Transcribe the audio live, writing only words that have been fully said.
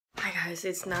guys,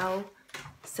 it's now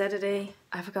Saturday.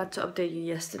 I forgot to update you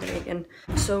yesterday again.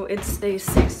 So it's day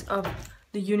 6 of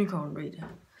the Unicorn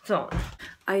Readathon.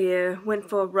 I went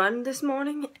for a run this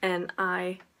morning and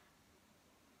I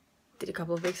did a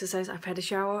couple of exercises. I've had a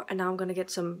shower and now I'm gonna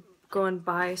go and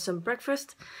buy some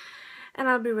breakfast, and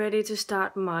I'll be ready to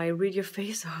start my Read Your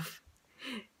Face Off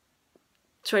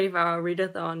 24-hour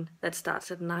readathon that starts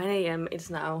at 9 AM. It's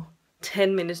now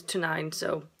 10 minutes to 9,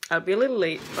 so I'll be a little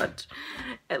late, but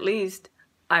at least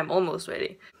I'm almost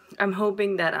ready. I'm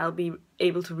hoping that I'll be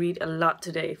able to read a lot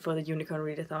today for the Unicorn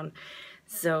Readathon,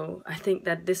 so I think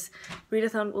that this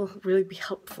readathon will really be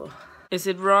helpful. Is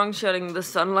it wrong shutting the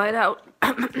sunlight out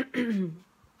when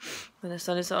the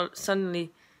sun is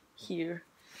suddenly here?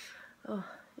 Oh,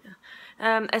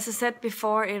 yeah. As I said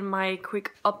before in my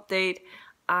quick update,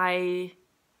 I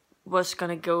was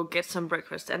gonna go get some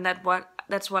breakfast, and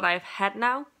that's what I've had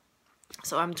now.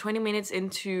 So I'm 20 minutes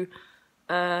into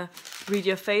Read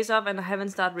Your Face Off, and I haven't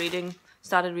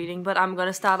started reading, but I'm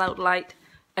gonna start out light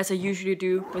as I usually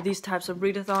do with these types of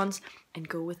readathons and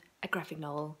go with a graphic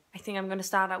novel. I think I'm gonna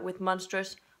start out with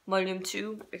Monstrous Volume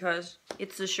 2 because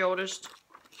it's the shortest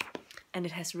and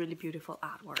it has really beautiful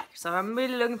artwork. So I'm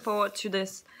really looking forward to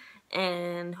this,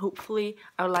 and hopefully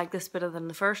I'll like this better than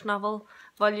the first novel,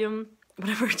 volume,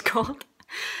 whatever it's called.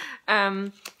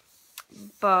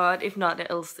 But if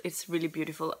not else, it's really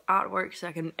beautiful artwork, so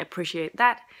I can appreciate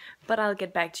that. But I'll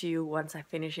get back to you once I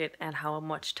finish it and how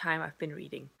much time I've been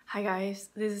reading. Hi guys,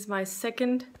 this is my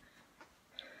second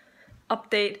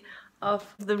update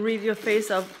of the Read Your Face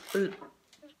Off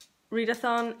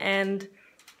readathon and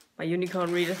my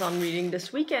Unicorn Readathon reading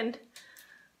this weekend.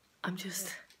 I'm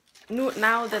just,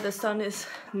 now that the sun is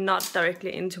not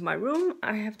directly into my room,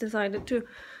 I have decided to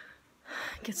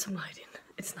get some light in.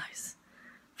 It's nice.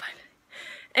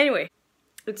 Anyway,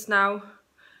 it's now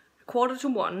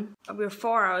 1:45. We're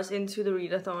 4 hours into the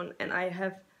readathon and I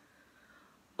have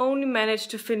only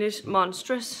managed to finish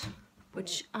Monstrous,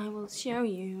 which I will show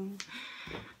you.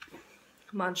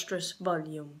 Monstrous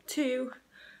Volume 2,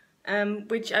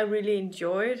 which I really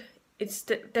enjoyed. It's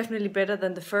definitely better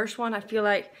than the first one. I feel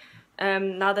like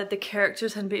now that the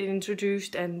characters have been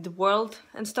introduced and the world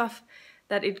and stuff,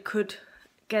 that it could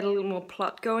get a little more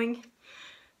plot going.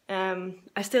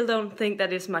 I still don't think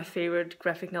that is my favorite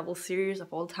graphic novel series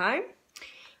of all time,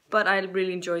 but I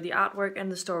really enjoy the artwork and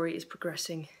the story is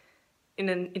progressing in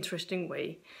an interesting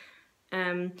way.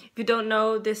 If you don't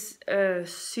know, this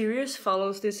series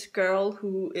follows this girl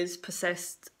who is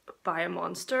possessed by a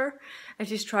monster, and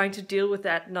she's trying to deal with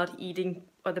that, not eating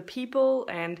other people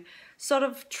and sort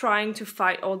of trying to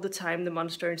fight all the time the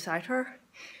monster inside her.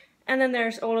 And then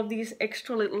there's all of these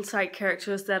extra little side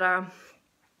characters that are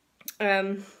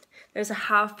there's a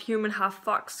half human, half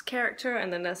fox character,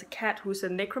 and then there's a cat who's a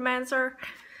necromancer,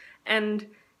 and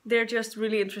they're just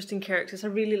really interesting characters. I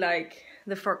really like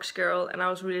the fox girl, and I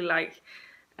also really like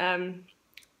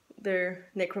their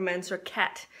necromancer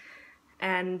cat,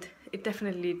 and it's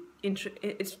definitely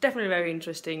very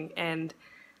interesting, and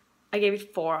I gave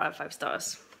it 4 out of 5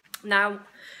 stars. Now,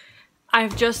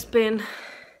 I've just been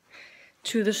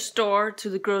to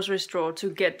the grocery store to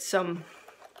get some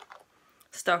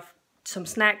stuff, some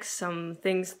snacks, some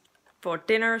things for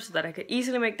dinner, so that I could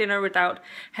easily make dinner without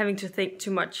having to think too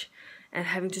much and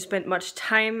having to spend much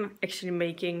time actually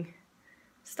making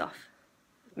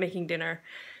dinner.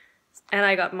 And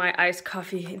I got my iced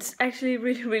coffee. It's actually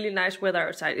really nice weather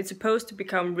outside. It's supposed to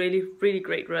become really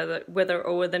great weather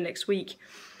over the next week.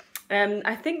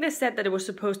 I think they said that it was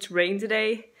supposed to rain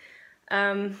today,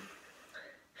 but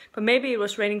maybe it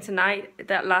was raining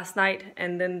last night,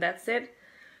 and then that's it.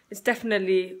 It's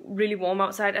definitely really warm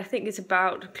outside. I think it's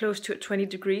about close to 20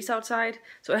 degrees outside.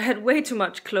 So I had way too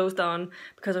much clothes on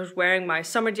because I was wearing my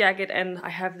summer jacket, and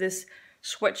I have this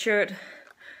sweatshirt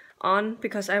on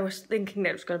because I was thinking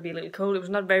that it was going to be a little cold. It was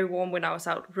not very warm when I was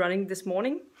out running this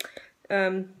morning.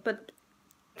 But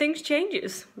things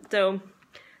changes. So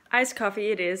iced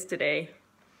coffee it is today.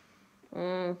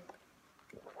 I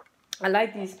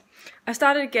like these. I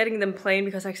started getting them plain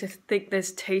because I think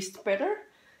this tastes better.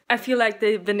 I feel like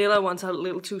the vanilla ones are a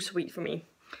little too sweet for me.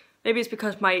 Maybe it's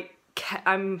because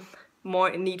I'm more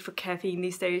in need for caffeine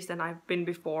these days than I've been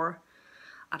before.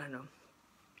 I don't know.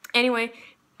 Anyway,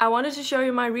 I wanted to show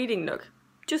you my reading nook.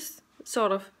 Just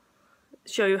sort of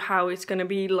show you how it's gonna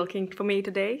be looking for me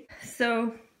today.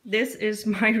 So this is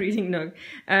my reading nook.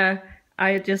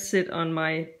 I just sit on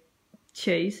my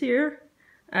chaise here.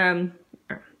 I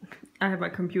have my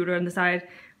computer on the side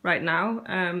right now.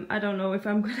 I don't know if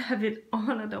I'm gonna have it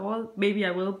on at all. Maybe I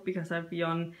will, because I'll be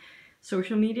on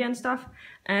social media and stuff.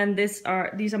 And these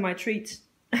are my treats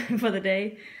for the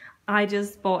day. I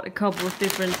just bought a couple of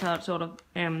different sort of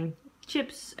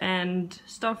chips and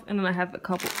stuff, and then I have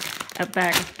a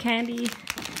bag of candy,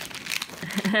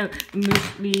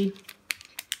 muesli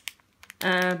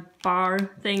bar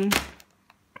thing,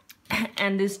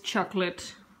 and this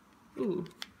chocolate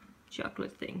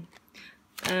thing.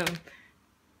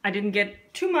 I didn't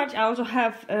get too much. I also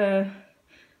have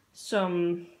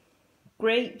some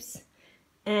grapes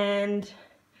and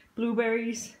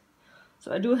blueberries,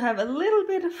 so I do have a little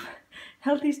bit of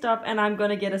healthy stuff, and I'm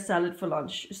gonna get a salad for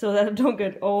lunch so that I don't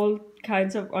get all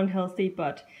kinds of unhealthy,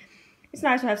 but it's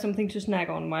nice to have something to snack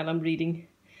on while I'm reading.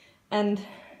 And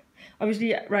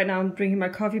obviously right now I'm drinking my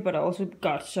coffee, but I also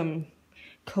got some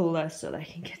cola so that I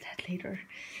can get that later,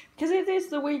 because it is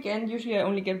the weekend. Usually I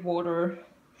only get water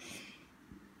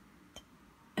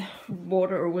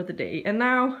over the day. And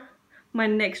now my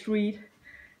next read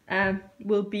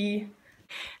will be,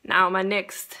 my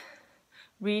next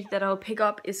read that I'll pick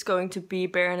up is going to be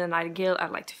Bear and the Nightingale. I'd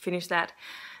like to finish that.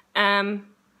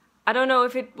 I don't know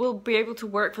if it will be able to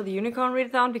work for the Unicorn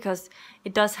Readathon, because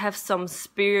it does have some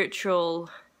spiritual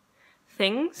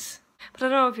things, but I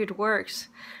don't know if it works.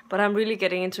 But I'm really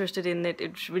getting interested in it.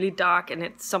 It's really dark,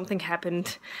 and something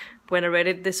happened when I read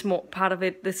it part of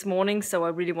it this morning, so I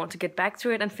really want to get back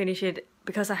to it and finish it,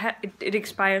 because it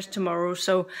expires tomorrow,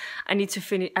 so I need to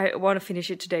finish. I want to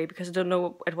finish it today because I don't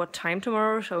know at what time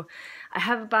tomorrow. So I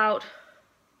have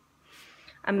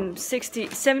I'm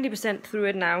 70% through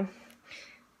it now,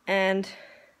 and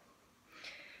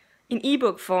in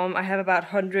ebook form I have about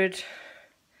 100.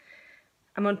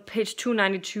 I'm on page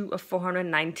 292 of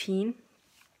 419.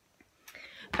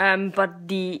 But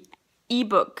the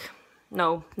ebook,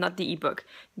 no, not the ebook,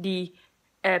 the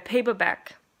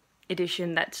paperback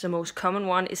edition, that's the most common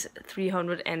one, is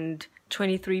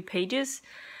 323 pages.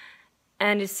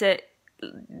 And it said,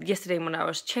 yesterday when I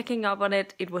was checking up on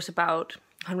it, it was about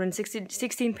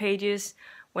 116 pages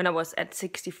when I was at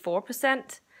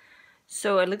 64%.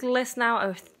 So a little less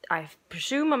now. I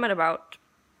presume I'm at about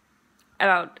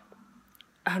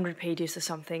 100 pages or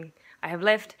something I have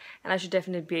left, and I should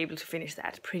definitely be able to finish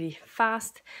that pretty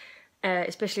fast,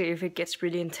 especially if it gets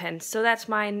really intense. So that's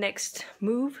my next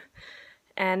move.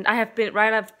 And I've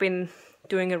been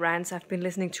doing a rant. I've been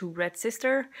listening to Red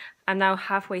Sister. I'm now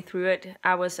halfway through it.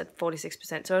 I was at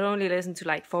 46%, so I only listened to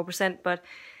like 4%, but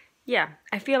yeah,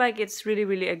 I feel like it's really,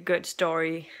 really a good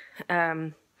story,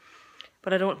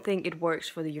 but I don't think it works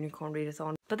for the Unicorn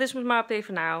Readathon. But this was my update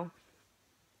for now.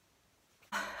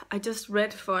 I just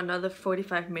read for another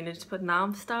 45 minutes, but now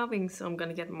I'm starving, so I'm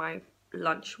gonna get my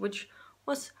lunch, which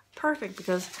was perfect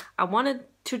because I wanted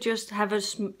to just have a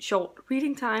short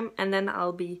reading time, and then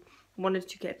wanted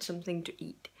to get something to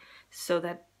eat. So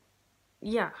that,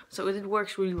 yeah, so it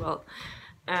works really well.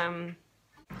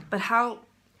 But how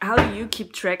do you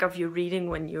keep track of your reading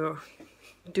when you're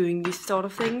doing these sort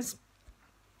of things?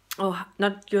 Oh,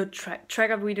 not your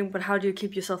track of reading, but how do you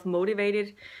keep yourself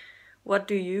motivated? What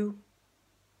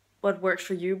works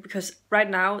for you? Because right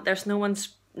now there's no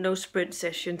sprint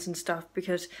sessions and stuff,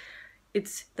 because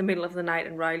it's the middle of the night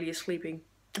and Riley is sleeping.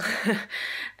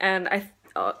 And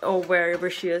or wherever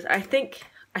she is. I think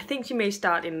she may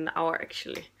start in an hour,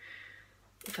 actually.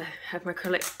 If I have my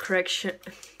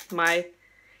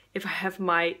if I have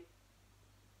my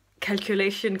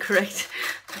calculation correct.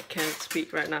 I can't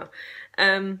speak right now.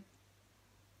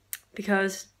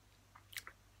 Because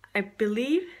I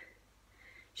believe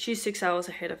she's 6 hours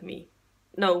ahead of me.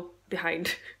 No,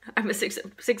 behind. I'm 6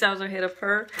 hours ahead of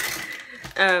her.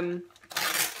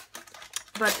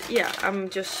 But yeah, I'm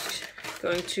just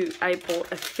going to... I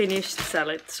bought a finished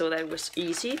salad, so that was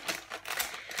easy.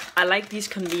 I like these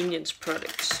convenience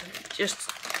products, just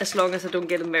as long as I don't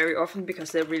get them very often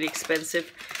because they're really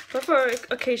expensive. But for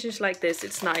occasions like this,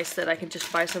 it's nice that I can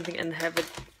just buy something and have it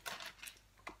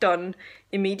done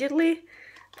immediately.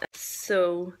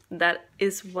 So that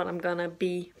is what I'm gonna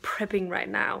be prepping right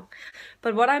now.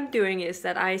 But what I'm doing is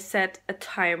that I set a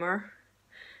timer.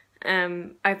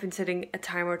 I've been setting a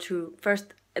timer to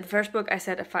the first book I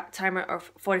set a timer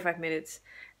of 45 minutes,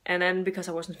 and then because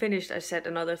I wasn't finished I set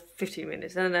another 15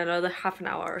 minutes and then another half an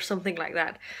hour or something like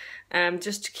that,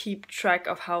 just to keep track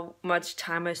of how much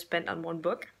time I spent on one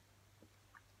book.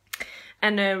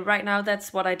 And right now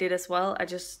that's what I did as well. I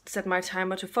just set my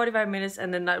timer to 45 minutes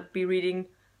and then I'll be reading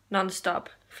non-stop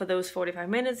for those 45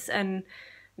 minutes, and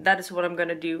that is what I'm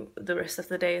gonna do the rest of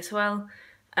the day as well.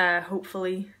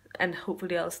 Hopefully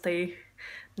I'll stay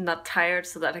not tired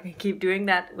so that I can keep doing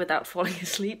that without falling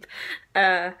asleep.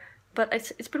 But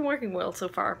it's been working well so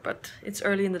far, but it's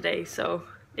early in the day, so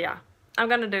yeah. I'm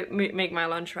gonna make my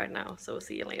lunch right now, so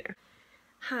see you later.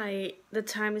 Hi, the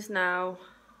time is now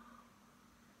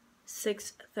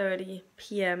 6:30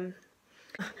 p.m.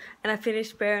 and I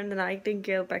finished Bear and the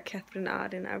Nightingale by Catherine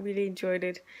Arden. I really enjoyed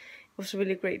it. It was a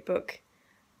really great book.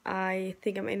 I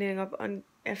think I'm ending up on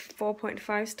at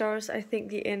 4.5 stars. I think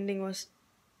the ending was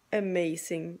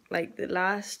amazing. Like the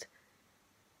last,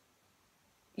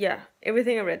 yeah,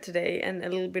 everything I read today and a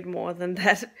little bit more than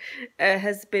that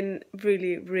has been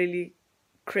really, really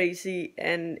crazy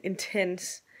and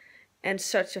intense, and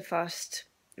such a fast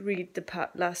read the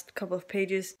last couple of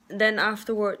pages. Then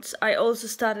afterwards I also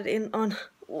started in on,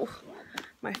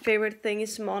 my favorite thing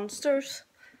is monsters.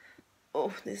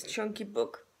 Oh, this chunky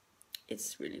book.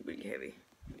 It's really, really heavy.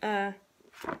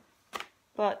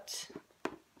 But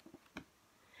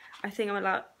I think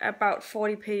I'm about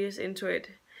 40 pages into it.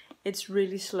 It's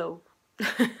really slow.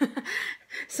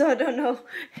 So I don't know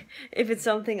if it's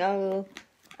something I will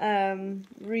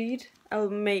read. I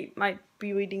might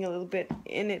be reading a little bit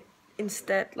in it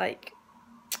instead, like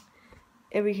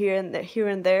every here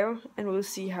and there, and we'll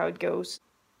see how it goes.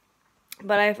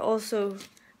 But I've also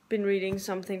been reading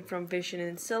something from Vision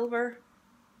in Silver,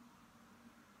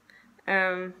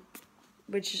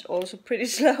 which is also pretty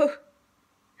slow.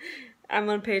 I'm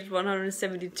on page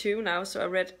 172 now, so I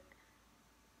read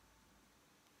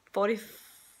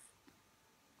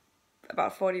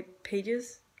about 40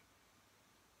 pages,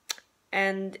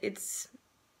 and it's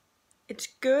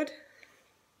good,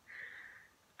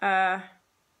 but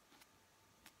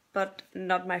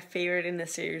not my favorite in the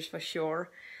series for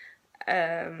sure.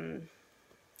 I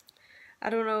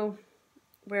don't know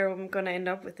where I'm gonna end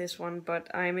up with this one,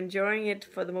 but I'm enjoying it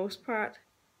for the most part.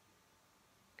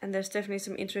 And there's definitely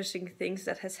some interesting things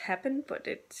that has happened, but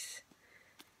it's,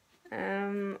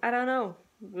 I don't know,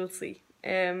 we'll see.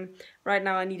 Right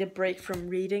now I need a break from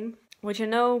reading, which I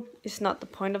know is not the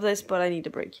point of this, but I need a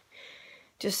break.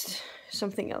 Just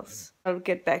something else. I'll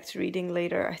get back to reading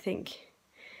later, I think.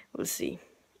 We'll see.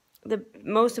 The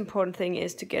most important thing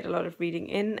is to get a lot of reading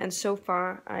in, and so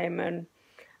far I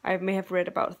may have read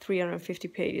about 350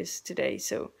 pages today,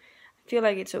 so I feel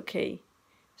like it's okay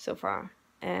so far.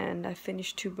 And I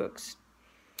finished 2 books.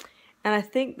 And I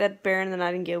think that Bear and the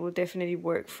Nightingale will definitely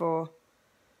work for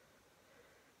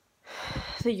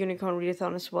the Unicorn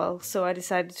Readathon as well. So I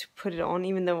decided to put it on,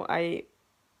 even though I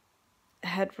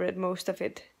had read most of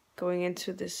it going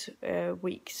into this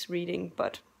week's reading.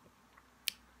 But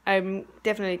I'm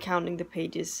definitely counting the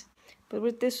pages.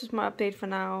 But this was my update for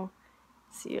now.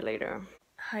 See you later.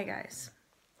 Hi guys.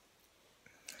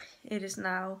 It is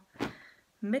now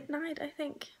midnight, I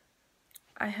think.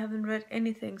 I haven't read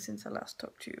anything since I last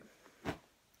talked to you.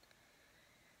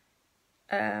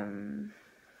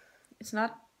 It's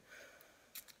not,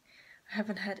 I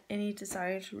haven't had any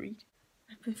desire to read.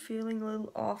 I've been feeling a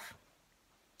little off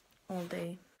all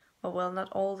day. Well,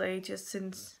 not all day, just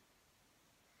since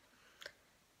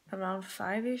around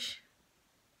 5-ish.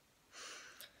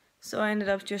 So I ended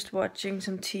up just watching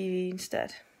some TV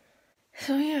instead.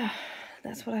 So yeah,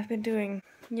 that's what I've been doing.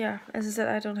 Yeah, as I said,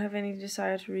 I don't have any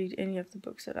desire to read any of the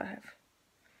books that I have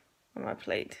on my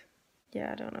plate.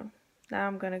 Yeah, I don't know. Now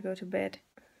I'm gonna go to bed.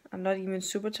 I'm not even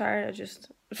super tired, I just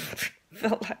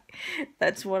felt like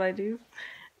that's what I do.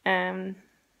 And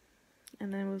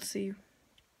then we'll see.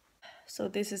 So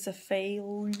this is a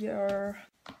failure.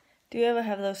 Do you ever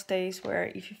have those days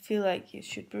where if you feel like you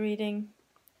should be reading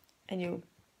and you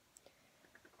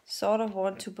sort of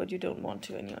want to, but you don't want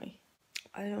to anyway?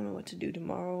 I don't know what to do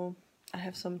tomorrow. I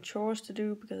have some chores to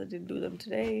do because I didn't do them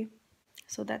today.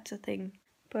 So that's a thing.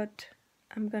 But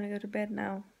I'm gonna go to bed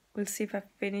now. We'll see if I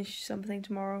finish something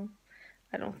tomorrow.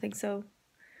 I don't think so.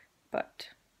 But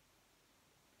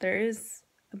there is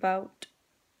about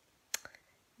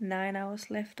 9 hours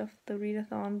left of the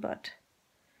readathon, but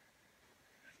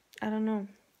I don't know.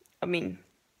 I mean,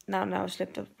 9 hours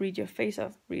left of Read Your Face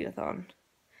Off readathon.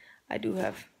 I do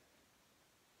have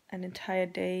an entire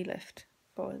day left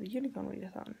for the Unicorn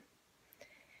Readathon.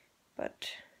 But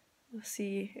we'll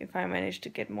see if I manage to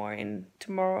get more in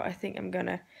tomorrow. I think I'm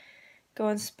gonna go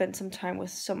and spend some time with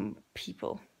some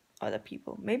people, other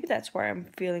people. Maybe that's why I'm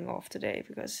feeling off today,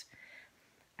 because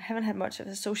I haven't had much of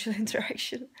a social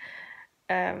interaction.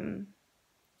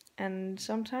 And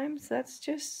sometimes that's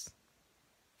just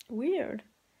weird.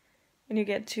 When you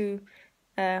get to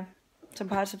some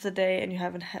parts of the day and you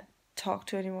haven't talked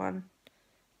to anyone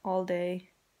all day,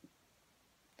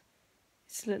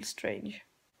 it's a little strange.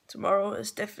 Tomorrow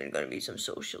is definitely going to be some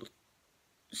social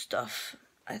stuff,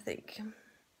 I think.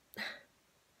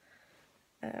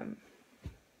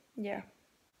 Yeah.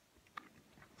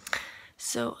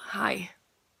 So, hi.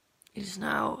 It is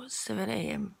now 7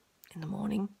 a.m. in the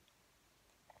morning.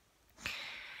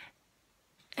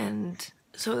 And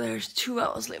So there's 2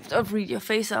 hours left of Read Your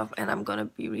Face Off, and I'm gonna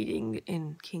be reading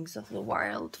in Kings of the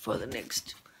Wild for the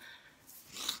next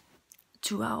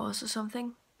 2 hours or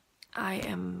something. I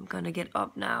am gonna get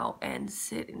up now and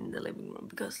sit in the living room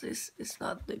because this is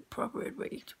not the appropriate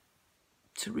way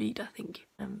to read, I think.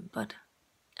 But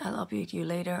I'll update you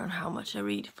later on how much I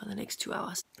read for the next 2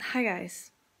 hours. Hi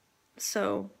guys.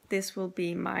 So this will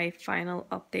be my final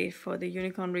update for the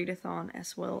Unicorn Readathon,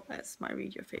 as well as my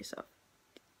Read Your Face Off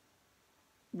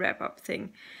wrap up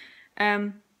thing.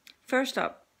 First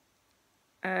up,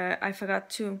 I forgot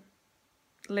to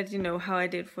let you know how I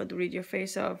did for the Read Your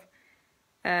Face Off.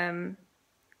 When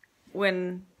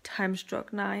time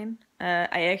struck 9,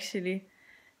 I actually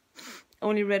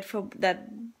only read for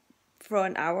an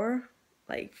hour,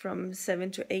 like from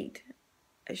 7 to 8.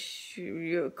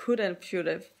 You could and should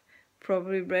have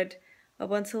probably read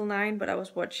up until 9, but I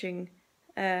was watching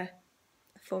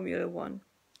Formula 1,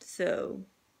 so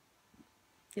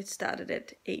it started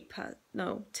at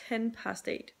 10 past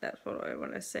 8. That's what I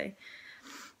want to say.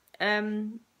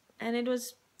 And it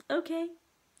was okay,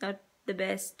 not the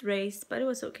best race, but it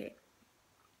was okay.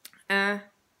 I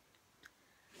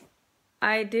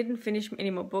didn't finish any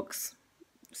more books,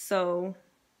 so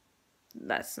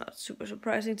that's not super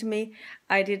surprising to me.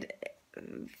 I did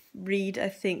read, I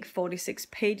think, 46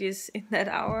 pages in that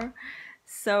hour.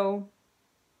 So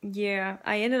yeah,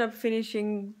 I ended up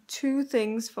finishing 2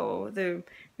 things for the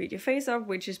Read Your Face Off,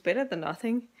 which is better than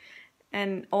nothing.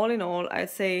 And all in all, I'd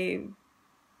say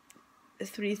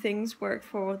 3 things worked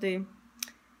for the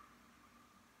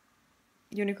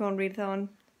Unicorn Readathon.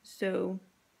 So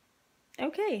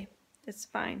okay, that's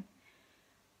fine.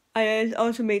 I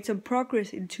also made some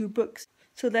progress in 2 books,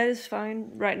 so that is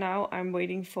fine. Right now I'm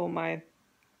waiting for my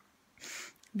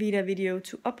VEDA video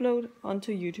to upload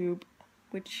onto YouTube,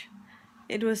 which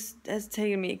has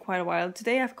taken me quite a while.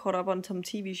 Today I've caught up on some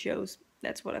TV shows.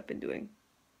 That's what I've been doing.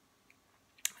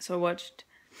 So I watched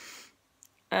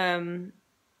the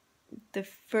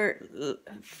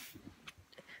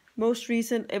most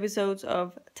recent episodes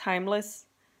of Timeless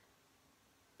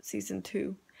season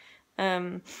 2.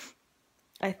 I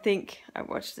think I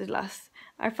watched it last.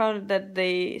 I found that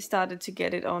they started to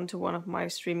get it onto one of my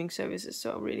streaming services,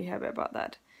 so I'm really happy about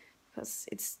that, because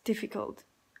it's difficult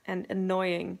and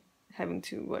annoying having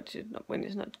to watch it when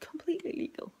it's not completely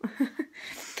legal.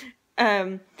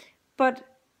 But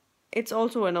it's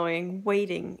also annoying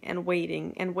waiting and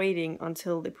waiting and waiting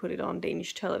until they put it on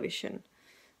Danish television.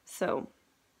 So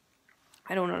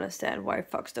I don't understand why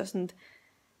Fox doesn't,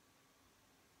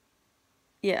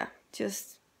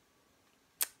 just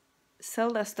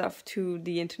sell their stuff to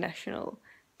the international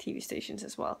TV stations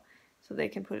as well, so they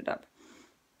can put it up.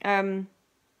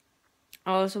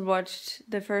 I also watched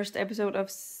the first episode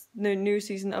of the new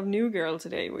season of New Girl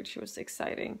today, which was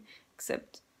exciting.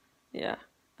 Except, it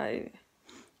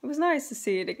was nice to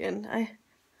see it again.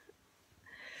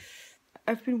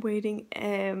 I've been waiting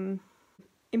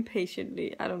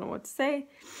impatiently, I don't know what to say,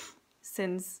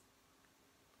 since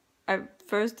I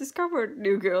first discovered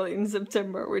New Girl in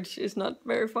September, which is not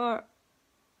very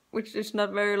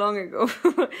long ago,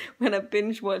 when I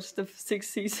binge watched the 6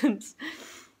 seasons.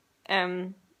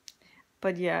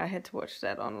 But yeah, I had to watch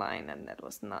that online, and that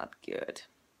was not good.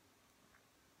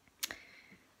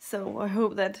 So I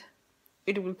hope that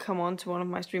it will come on to one of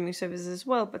my streaming services as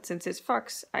well, but since it's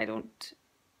Fox, I don't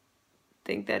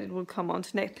think that it will come on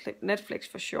to Netflix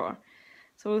for sure.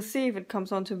 So we'll see if it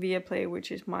comes on to Viaplay,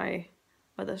 which is my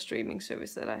other streaming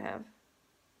service that I have.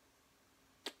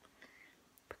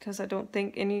 Because I don't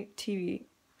think any TV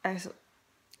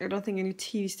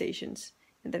stations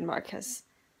in Denmark has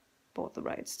bought the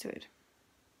rights to it,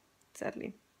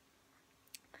 sadly.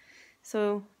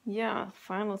 So yeah,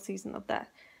 final season of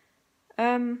that.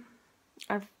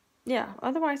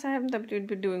 Otherwise I haven't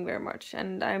been doing very much,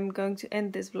 and I'm going to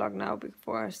end this vlog now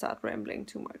before I start rambling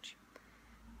too much.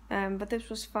 But this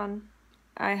was fun.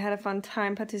 I had a fun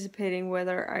time participating,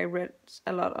 whether I read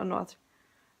a lot or not.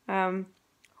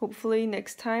 Hopefully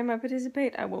next time I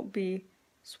participate I won't be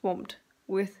swamped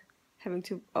with having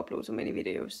to upload so many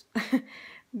videos.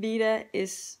 VEDA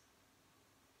is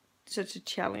such a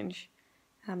challenge.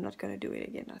 I'm not gonna do it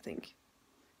again, I think.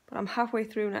 But I'm halfway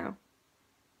through now.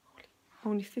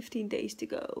 Only 15 days to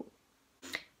go.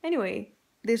 Anyway,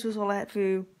 this was all I had for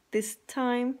you this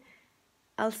time.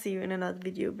 I'll see you in another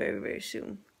video very, very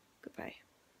soon. Goodbye.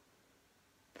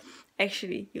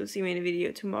 Actually, you'll see me in a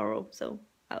video tomorrow, so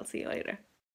I'll see you later.